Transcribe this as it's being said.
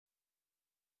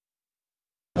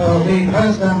The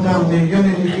President and the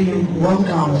Unity Team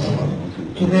welcomes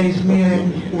today's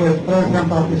meeting with President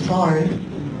Ahtisaari,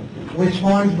 which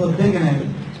marks the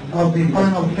beginning of the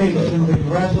final phase in the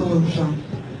resolution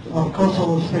of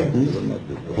Kosovo status.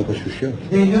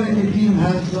 The Unity Team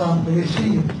has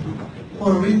received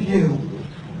for review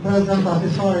President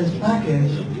Ahtisaari's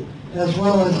package as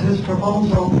well as his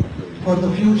proposal for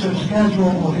the future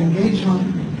schedule of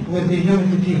engagement with the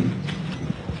Unity Team.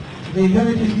 The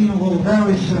Unity Team will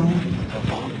very soon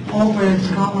offer its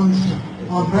comments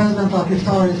on President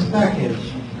Ahtisaari's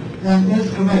package and is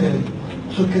committed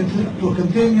to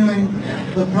continuing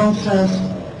the process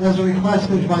as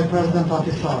requested by President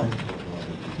Ahtisaari.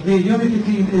 The Unity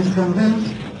Team is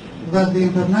convinced that the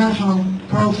international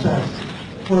process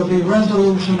for the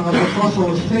resolution of the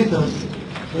Kosovo status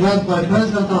led by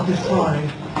President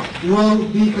Ahtisaari will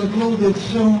be concluded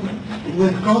soon,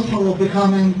 with Kosovo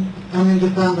becoming an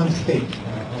independent state,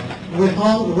 with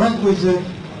all requisite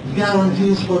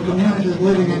guarantees for communities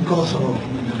living in Kosovo,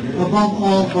 above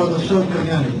all for the Serb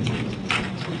community.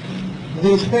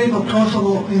 The state of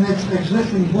Kosovo in its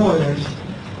existing borders,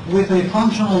 with a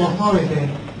functional authority,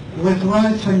 with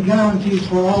rights and guarantees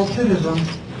for all citizens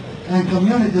and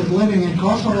communities living in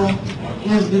Kosovo,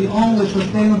 is the only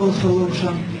sustainable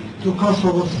solution to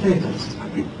Kosovo's status.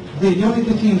 The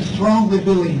Unity Team strongly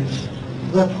believes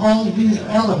that all these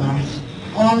elements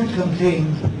are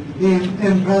contained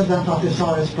in President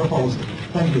Ahtisaari's proposal.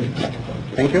 Thank you.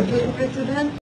 Thank you. President.